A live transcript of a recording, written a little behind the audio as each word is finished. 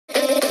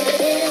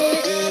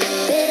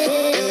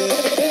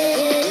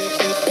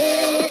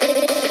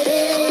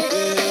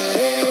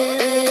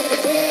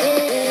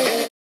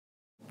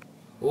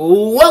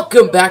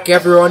Welcome back,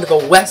 everyone, to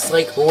the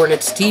Westlake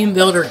Hornets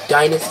Teambuilder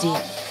Dynasty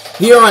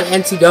here on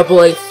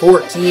NCAA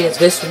 14. As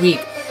this week,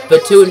 the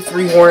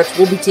 2-3 Hornets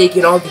will be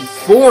taking on the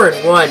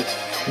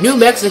 4-1 New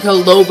Mexico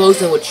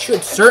Lobos in what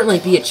should certainly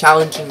be a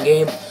challenging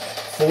game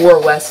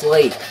for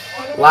Westlake.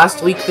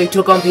 Last week, they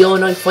took on the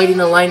Illinois Fighting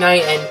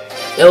Illini, and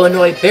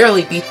Illinois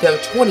barely beat them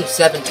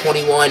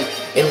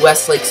 27-21 in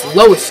Westlake's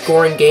lowest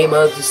scoring game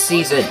of the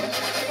season.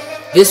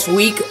 This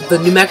week, the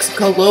New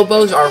Mexico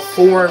Lobos are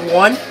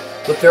 4-1.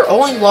 with their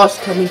only loss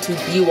coming to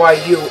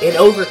BYU in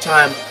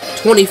overtime,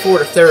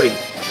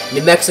 24-30.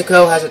 New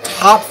Mexico has a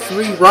top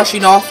 3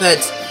 rushing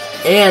offense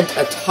and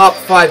a top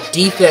 5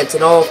 defense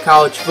in all of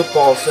college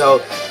football, so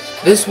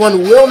this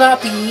one will not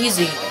be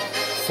easy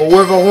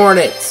for the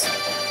Hornets.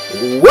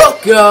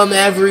 Welcome,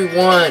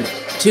 everyone,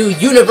 to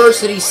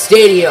University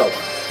Stadium.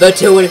 The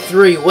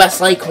 2-3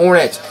 Westlake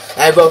Hornets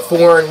and the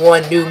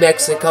 4-1 New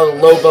Mexico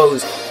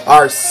Lobos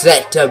are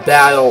set to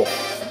battle.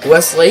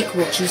 Westlake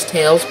will choose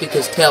tails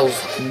because tails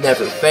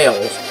never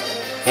fails,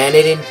 and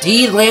it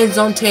indeed lands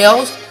on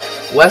tails.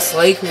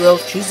 Westlake will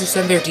choose to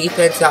send their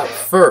defense out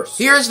first.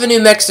 Here's the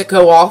New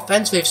Mexico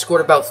offense. They've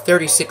scored about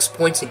 36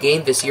 points a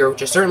game this year,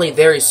 which is certainly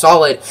very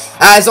solid.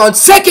 As on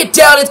second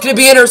down, it's going to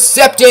be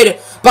intercepted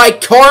by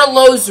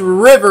Albert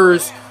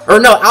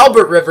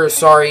Rivers,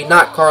 sorry,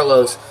 not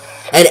Carlos.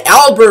 And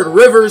Albert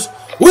Rivers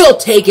will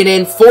take it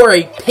in for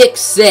a pick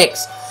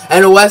 6.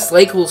 And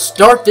Westlake will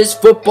start this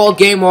football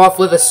game off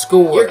with a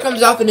score. Here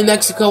comes out the New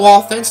Mexico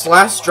offense.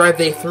 Last drive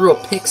they threw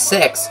a pick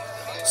 6.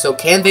 So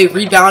can they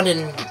rebound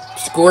and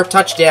score a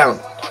touchdown?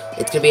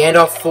 It's going to be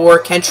handoff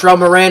for Kentrell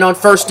Moran on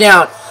first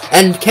down.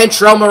 And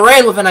Kentrell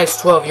Moran with a nice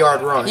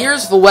 12-yard run.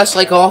 Here's the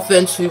Westlake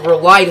offense, who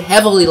relied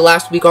heavily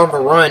last week on the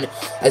run,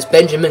 as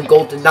Benjamin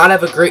Gold did not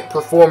have a great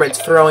performance,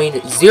 throwing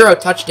 0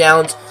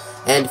 touchdowns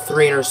and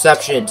 3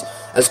 interceptions.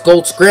 As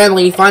Gold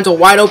scrambling, he finds a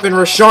wide-open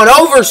Rashawn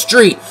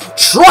Overstreet,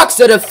 trucks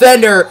a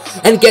defender,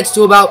 and gets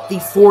to about the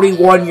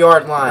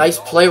 41-yard line. Nice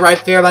play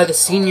right there by the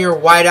senior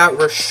wideout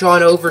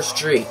Rashawn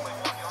Overstreet.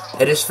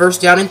 It is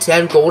first down and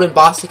 10, Gold and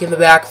Bostic in the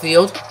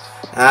backfield,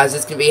 as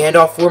it's going to be a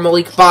handoff for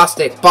Malik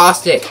Bostic.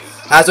 Bostic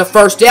has a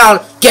first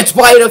down, gets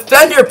by a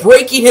defender,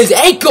 breaking his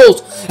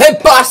ankles, and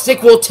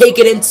Bostic will take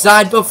it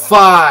inside the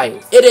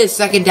 5. It is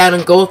second down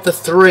and goal at the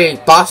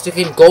 3.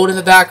 Bostic and Gold in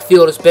the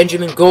backfield as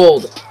Benjamin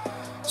Gold.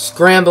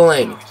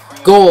 Scrambling.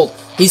 Gold.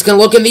 He's going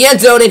to look in the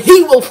end zone, and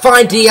he will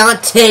find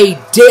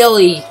Deontay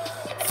Daly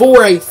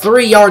for a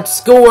 3-yard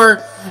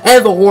score,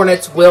 and the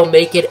Hornets will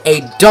make it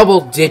a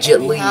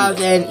double-digit lead. We have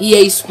an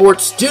EA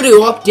Sports Studio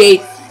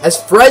update as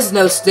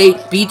Fresno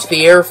State beats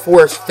the Air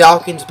Force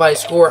Falcons by a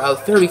score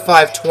of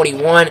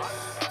 35-21.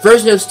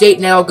 Fresno State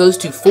now goes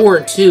to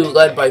 4-2,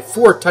 led by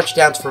 4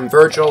 touchdowns from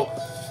Virgil,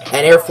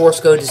 and Air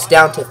Force goes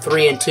down to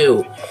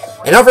 3-2.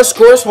 In other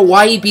scores,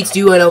 Hawaii beats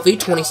UNLV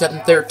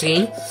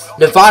 27-13.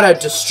 Nevada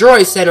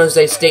destroys San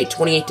Jose State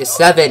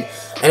 28-7.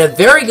 And a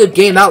very good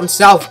game out in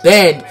South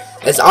Bend,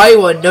 as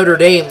Iowa and Notre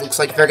Dame looks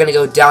like they're going to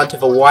go down to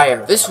the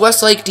wire. This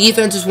Westlake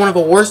defense is one of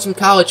the worst in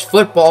college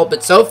football,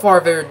 but so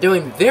far they're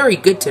doing very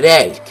good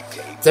today.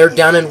 They're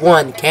down and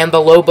 1. Can the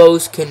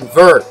Lobos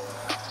convert?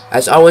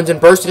 As Owens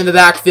and Burston in the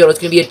backfield, it's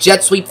going to be a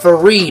jet sweep for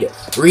Reed.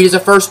 Reed is a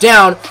first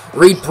down.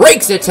 Reed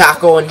breaks a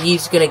tackle, and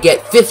he's going to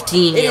get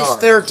 15 yards. It is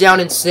third down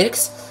and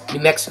 6. New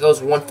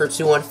Mexico's 1 for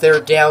 2 on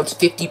third downs,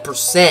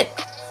 50%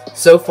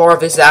 so far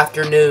this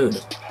afternoon.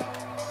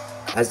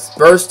 As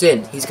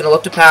Burston, he's going to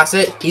look to pass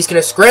it. He's going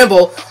to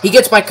scramble. He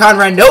gets by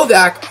Conrad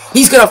Novak.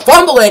 He's going to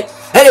fumble it,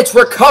 and it's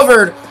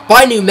recovered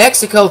by New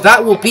Mexico.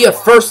 That will be a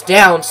first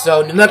down,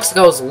 so New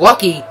Mexico is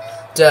lucky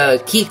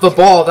to keep the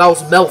ball. That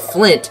was Mel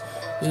Flint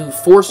who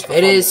forced it.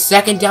 It is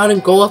second down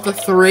and goal at the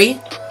 3.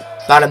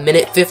 About a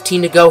minute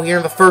 15 to go here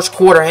in the first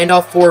quarter.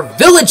 Handoff for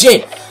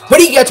Villigent, but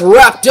he gets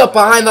wrapped up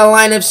behind the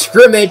line of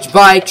scrimmage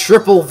by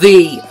Triple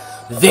V.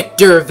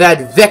 Victor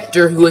Van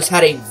Victor, who has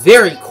had a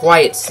very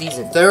quiet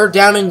season. Third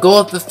down and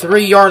goal at the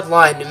 3-yard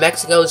line. New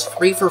Mexico is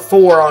 3 for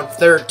 4 on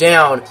third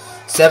down,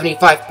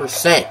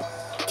 75%.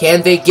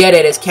 Can they get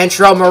it as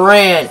Kentrell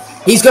Moran?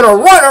 He's going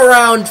to run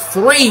around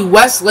 3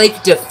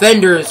 Westlake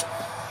defenders,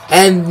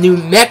 and New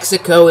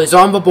Mexico is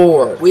on the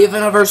board. We have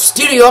another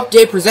studio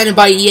update presented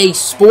by EA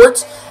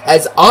Sports,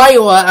 as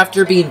Iowa,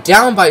 after being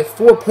down by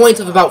 4 points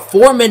with about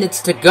 4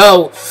 minutes to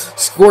go,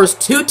 scores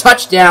 2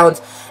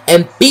 touchdowns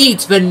and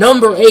beats the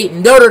number 8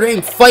 Notre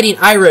Dame Fighting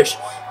Irish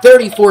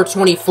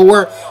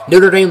 34-24.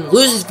 Notre Dame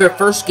loses their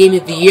first game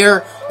of the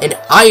year, and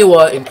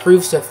Iowa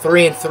improves to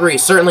 3-3.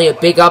 Certainly a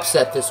big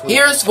upset this week.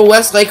 Here's the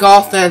Westlake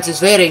offense,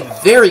 as they had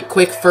a very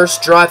quick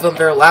first drive on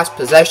their last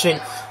possession.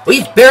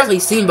 We've barely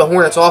seen the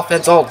Hornets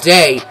offense all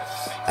day,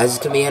 as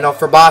it's going to be handoff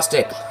for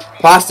Bostic.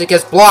 Bostic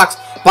has blocks.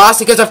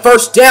 Bostic has a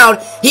first down.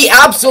 He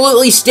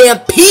absolutely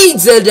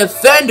stampedes a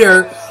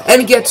defender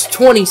and gets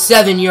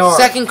 27 yards.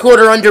 Second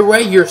quarter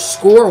underway. Your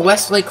score,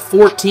 Westlake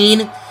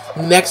 14,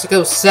 New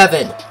Mexico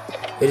 7.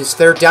 It is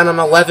third down and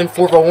 11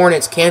 for the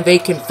Hornets. Can they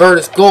convert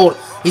as Gold?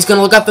 He's going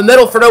to look up the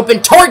middle for an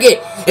open target.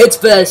 It's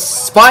the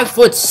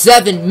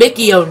 5'7"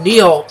 Mickey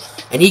O'Neal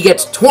and he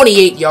gets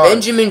 28 yards.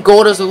 Benjamin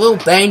Gold is a little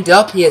banged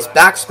up. He has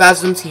back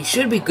spasms. He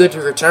should be good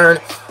to return.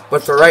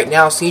 But for right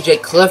now, C.J.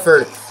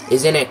 Clifford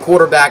is in at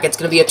quarterback. It's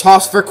going to be a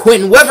toss for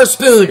Quentin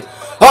Weatherspoon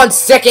on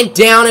 2nd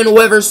down, and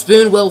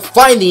Weatherspoon will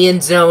find the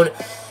end zone.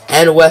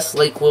 And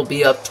Westlake will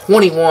be up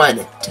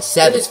 21-7.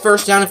 It is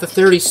 1st down at the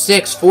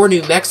 36 for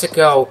New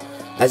Mexico,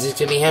 as it's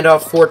going to be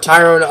handoff for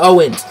Tyrone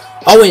Owens.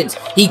 Owens,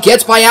 he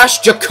gets by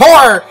Ash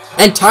Jakar,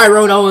 and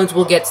Tyrone Owens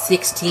will get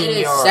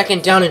 16 yards.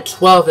 2nd down and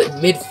 12 at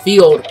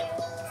midfield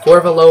for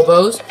the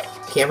Lobos.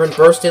 Cameron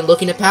Burston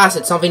looking to pass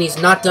it, something he's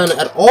not done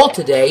at all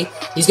today.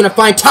 He's going to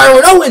find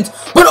Tyrone Owens,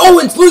 but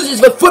Owens loses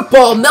the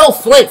football. Mel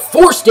Flint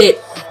forced it,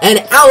 and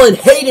Alan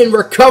Hayden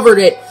recovered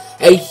it.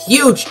 A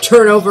huge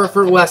turnover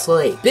for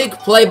Westlake. Big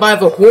play by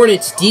the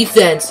Hornets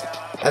defense,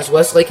 as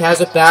Westlake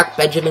has it back.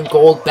 Benjamin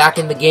Gold back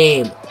in the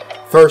game.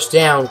 1st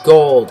down,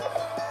 Gold.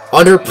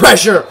 Under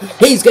pressure,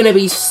 he's going to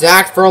be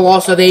sacked for a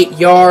loss of 8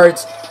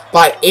 yards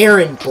by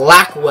Aaron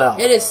Blackwell.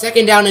 It is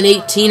 2nd down and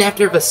 18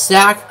 after the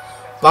sack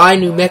by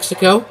New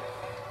Mexico,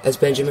 as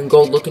Benjamin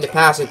Gold looking to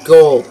pass it.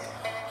 Gold,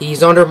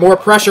 he's under more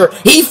pressure.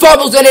 He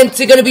fumbles it, and it's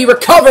going to be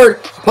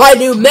recovered by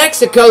New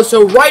Mexico.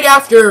 So right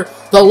after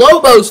the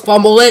Lobos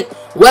fumble it,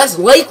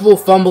 Westlake will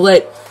fumble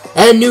it,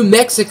 and New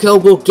Mexico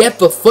will get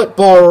the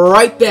football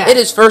right back. It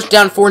is 1st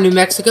down for New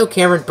Mexico.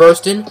 Cameron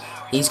Burston,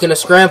 he's going to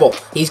scramble.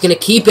 He's going to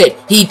keep it.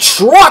 He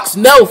trucks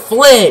Mel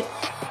Flint,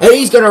 and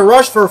he's going to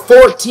rush for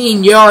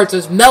 14 yards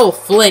as Mel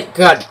Flint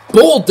got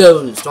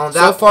bulldozed on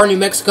that. So far, New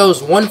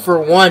Mexico's 1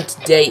 for 1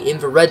 today in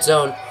the red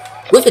zone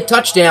with a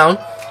touchdown,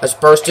 as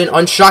Burston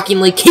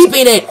unshockingly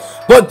keeping it.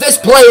 But this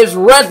play is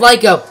read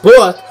like a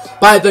book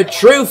by the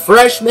true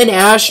freshman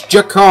Ash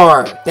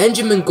Jakar.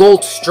 Benjamin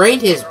Gold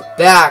strained his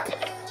back.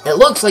 It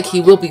looks like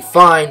he will be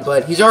fine,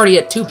 but he's already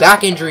had 2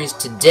 back injuries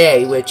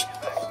today, which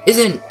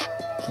isn't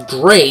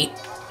great.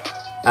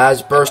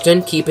 As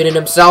Burston keeping it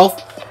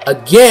himself.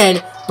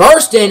 Again,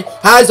 Burston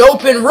has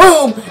open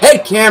room,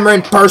 and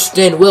Cameron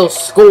Burston will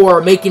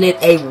score, making it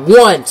a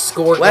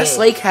 1-score game.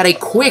 Westlake had a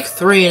quick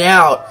 3 and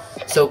out,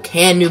 so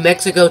can New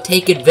Mexico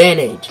take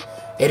advantage?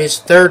 It is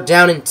 3rd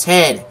down and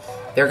 10.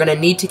 They're going to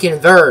need to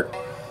convert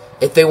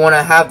if they want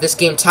to have this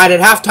game tied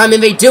at halftime,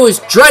 and they do. Is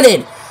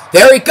Drennan.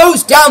 There he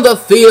goes down the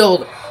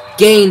field.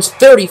 Gains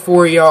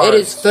 34 yards. It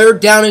is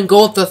 3rd down and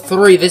goal at the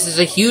 3. This is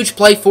a huge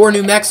play for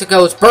New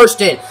Mexico. It's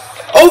Burston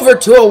over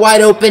to a wide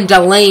open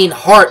Delane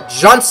Hart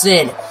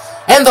Johnson,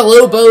 and the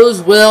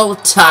Lobos will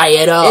tie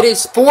it up. It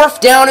is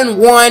 4th down and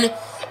 1.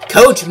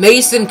 Coach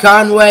Mason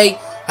Conway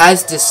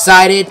has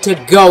decided to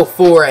go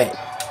for it,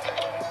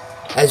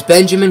 as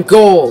Benjamin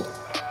Gold,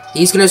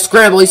 he's going to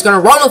scramble. He's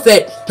going to run with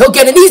it. He'll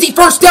get an easy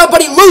 1st down,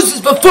 but he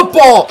loses the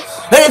football,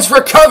 and it's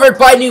recovered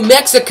by New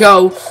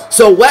Mexico.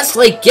 So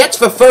Westlake gets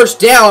the 1st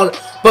down,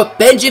 but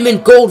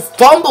Benjamin Gold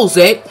fumbles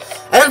it,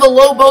 and the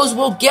Lobos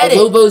will get it.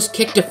 The Lobos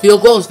kicked a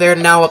field goal as they're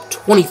now up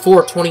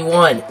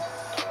 24-21.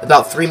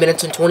 About 3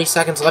 minutes and 20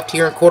 seconds left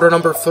here in quarter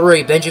number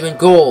 3. Benjamin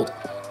Gold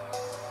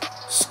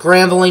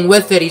scrambling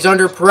with it. He's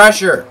under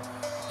pressure.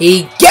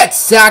 He gets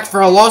sacked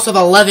for a loss of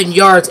 11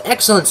 yards.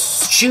 Excellent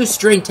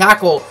shoestring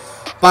tackle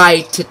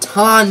by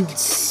Titan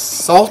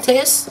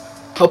Saltis.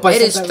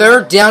 It is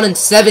 3rd down and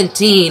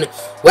 17.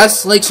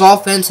 Westlake's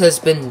offense has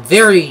been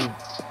very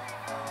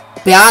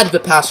bad the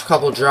past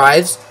couple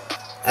drives.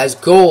 As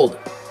Gold,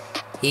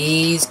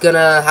 he's going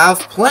to have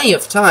plenty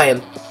of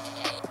time.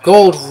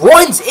 Gold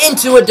runs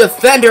into a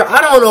defender.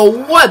 I don't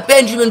know what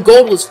Benjamin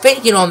Gold was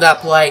thinking on that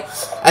play,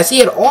 as he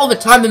had all the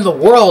time in the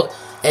world,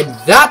 and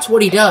that's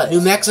what he does.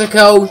 New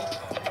Mexico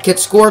could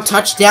score a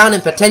touchdown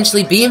and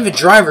potentially be in the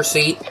driver's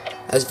seat,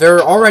 as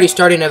they're already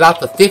starting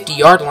about the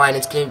 50-yard line.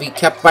 It's going to be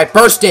kept by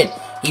Burston.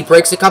 He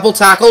breaks a couple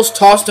tackles,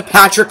 tossed to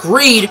Patrick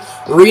Reed.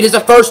 Reed is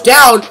a 1st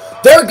down.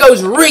 There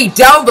goes Reed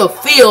down the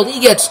field. He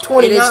gets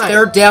 29. It is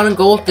 3rd down and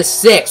goal at the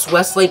 6.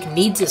 Westlake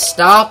needs to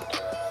stop,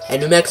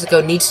 and New Mexico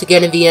needs to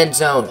get in the end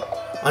zone.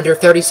 Under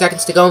 30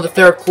 seconds to go in the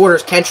 3rd quarter.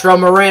 Kentrell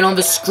Moran on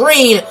the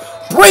screen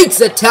breaks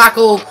a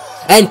tackle,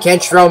 and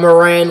Kentrell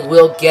Moran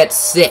will get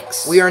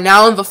 6. We are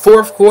now in the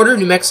 4th quarter.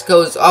 New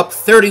Mexico is up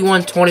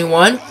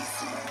 31-21.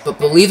 But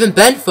believe in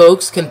Ben,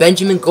 folks. Can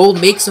Benjamin Gold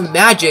make some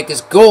magic?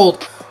 As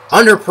Gold,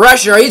 under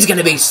pressure, he's going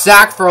to be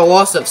sacked for a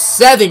loss of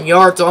 7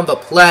 yards on the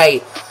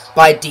play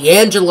by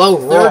D'Angelo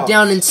Ross. 3rd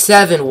down and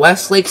 7.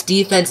 Westlake's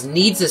defense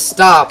needs to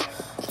stop.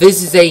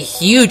 This is a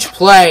huge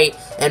play,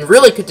 and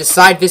really could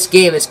decide this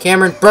game, as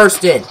Cameron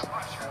Burston,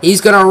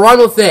 he's going to run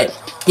with it.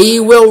 He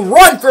will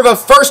run for the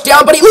 1st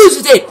down, but he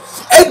loses it.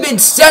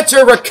 Edmund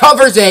Setter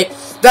recovers it.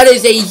 That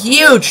is a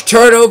huge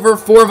turnover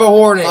for the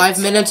Hornets.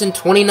 5 minutes and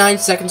 29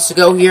 seconds to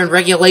go here in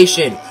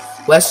regulation.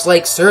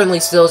 Westlake certainly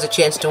still has a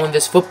chance to win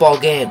this football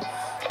game.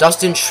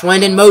 Dustin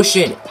Schwend in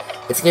motion.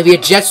 It's going to be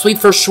a jet sweep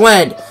for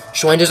Schwend.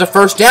 Schwend is a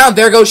 1st down.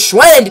 There goes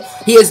Schwend.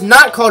 He has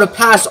not caught a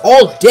pass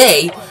all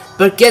day,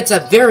 but gets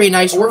a very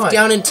nice run. 4th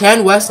down and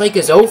 10. Westlake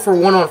is 0 for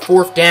 1 on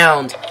 4th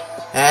downs.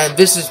 And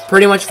this is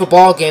pretty much the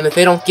ball game. If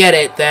they don't get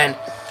it, then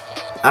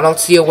I don't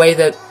see a way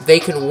that they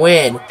can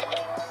win.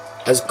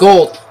 As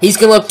Gold, he's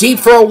going to look deep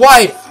for a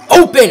wide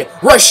open.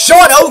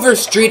 Rashad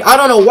Overstreet. I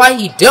don't know why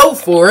he dove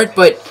for it,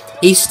 but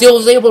he still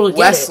was able to get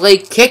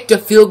Westlake kicked a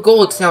field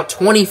goal. It's now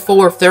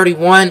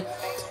 24-31.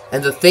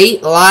 And the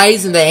fate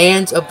lies in the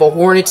hands of the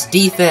Hornets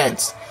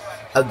defense.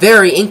 A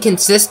very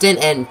inconsistent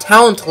and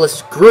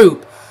talentless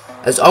group.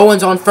 As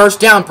Owens on first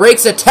down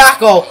breaks a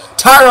tackle.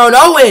 Tyrone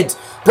Owens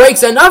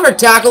breaks another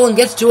tackle and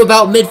gets to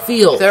about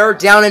midfield. 3rd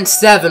down and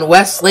 7.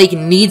 Westlake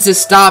needs a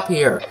stop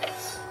here.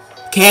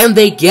 Can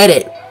they get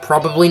it?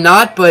 Probably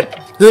not, but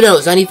who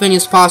knows? Anything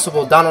is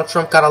possible. Donald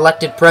Trump got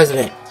elected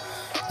president.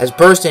 As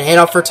Burston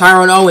handoff for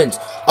Tyrone Owens.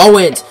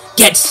 Owens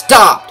gets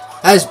stopped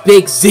as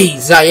Big Z,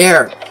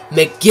 Zaire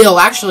McGill,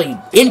 actually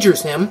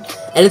injures him,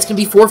 and it's going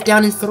to be 4th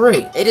down and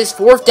 3. It is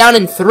 4th down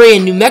and 3,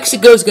 and New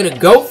Mexico is going to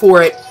go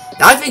for it.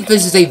 I think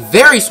this is a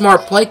very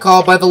smart play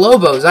call by the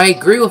Lobos. I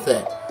agree with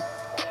it.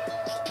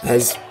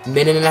 As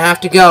minute and a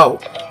half to go.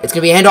 It's going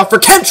to be a handoff for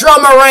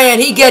Kentrell Moran.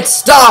 He gets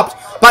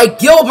stopped by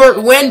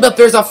Gilbert Wynn, but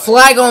there's a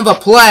flag on the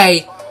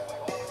play.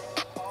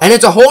 And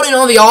it's a holding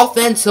on the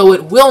offense, so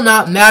it will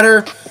not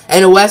matter.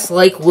 And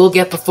Westlake will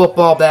get the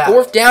football back.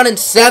 4th down and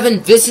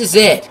 7. This is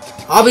it.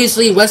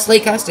 Obviously,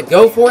 Westlake has to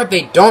go for it.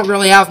 They don't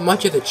really have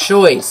much of a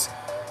choice.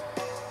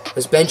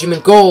 As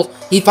Benjamin Gold,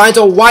 he finds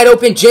a wide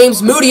open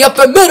James Moody up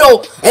the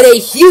middle, and a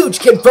huge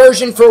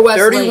conversion for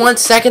Westlake. 31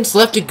 seconds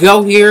left to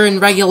go here in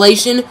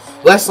regulation.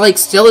 Westlake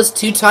still has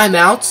 2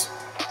 timeouts.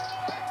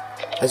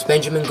 As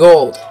Benjamin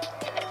Gold,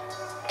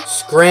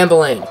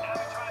 scrambling.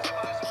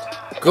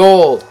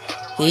 Gold,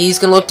 he's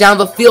going to look down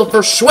the field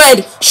for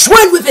Schwend.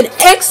 Schwend with an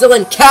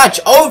excellent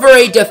catch over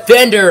a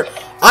defender.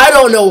 I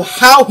don't know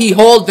how he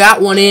hauled that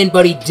one in,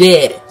 but he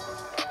did.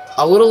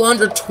 A little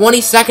under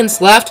 20 seconds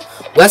left.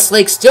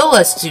 Westlake still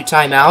has 2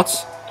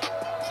 timeouts.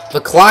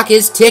 The clock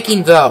is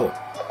ticking, though.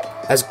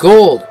 As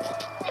Gold,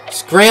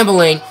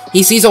 scrambling,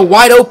 he sees a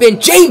wide open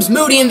James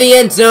Moody in the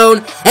end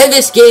zone, and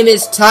this game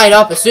is tied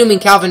up, assuming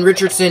Calvin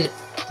Richardson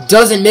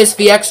doesn't miss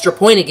the extra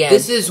point again.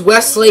 This is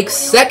Westlake's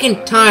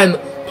 2nd time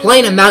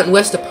playing a Mountain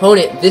West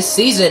opponent this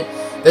season.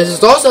 This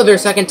is also their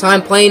 2nd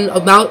time playing a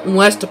Mountain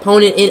West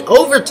opponent in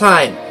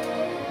overtime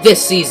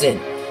this season.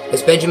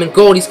 As Benjamin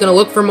Gold, he's going to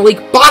look for Malik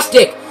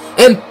Bostic,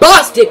 and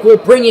Bostic will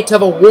bring it to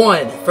the 1.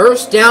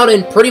 1st down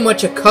and pretty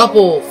much a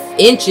couple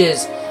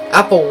inches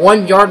at the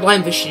 1-yard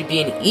line. This should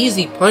be an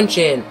easy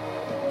punch-in.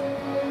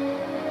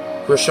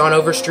 Rashawn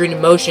Overstreet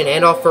in motion,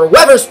 handoff for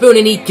Weatherspoon,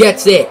 and he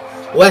gets it.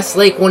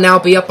 Westlake will now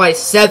be up by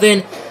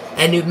 7,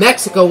 and New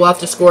Mexico will have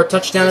to score a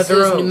touchdown of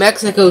their own. New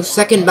Mexico's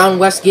 2nd Mountain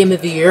West game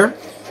of the year.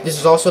 This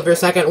is also their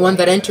 2nd one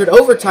that entered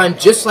overtime,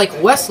 just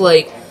like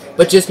Westlake,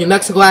 but just New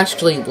Mexico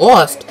actually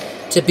lost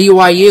to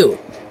BYU.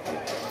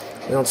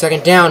 And on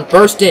 2nd down,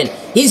 Burston,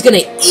 he's going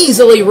to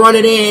easily run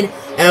it in,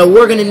 and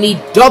we're going to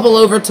need double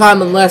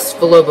overtime unless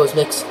the Lobos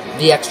makes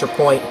the extra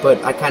point,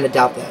 but I kind of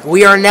doubt that.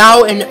 We are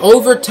now in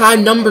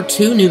overtime number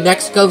 2. New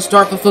Mexico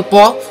start the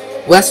football.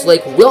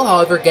 Westlake will,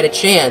 however, get a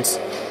chance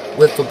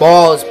with the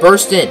ball as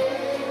Burston.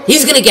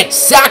 He's going to get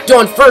sacked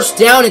on 1st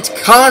down. It's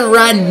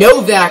Conrad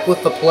Novak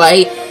with the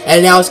play,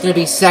 and now it's going to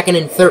be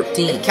 2nd and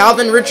 13. If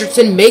Calvin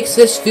Richardson makes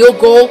this field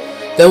goal,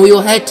 then we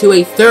will head to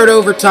a 3rd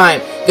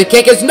overtime. The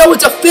kick is, no,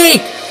 it's a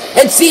fake,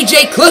 and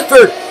C.J.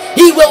 Clifford,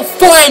 he will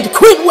find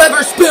Quinn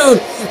Weatherspoon,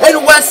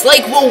 and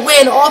Westlake will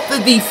win off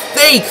of the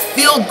fake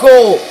field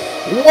goal.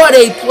 What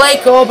a play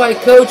call by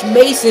Coach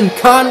Mason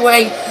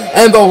Conway,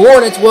 and the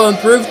Hornets will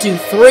improve to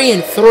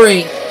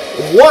 3-3.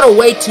 What a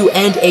way to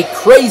end a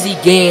crazy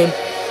game.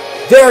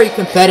 Very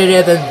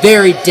competitive and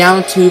very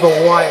down to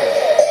the wire.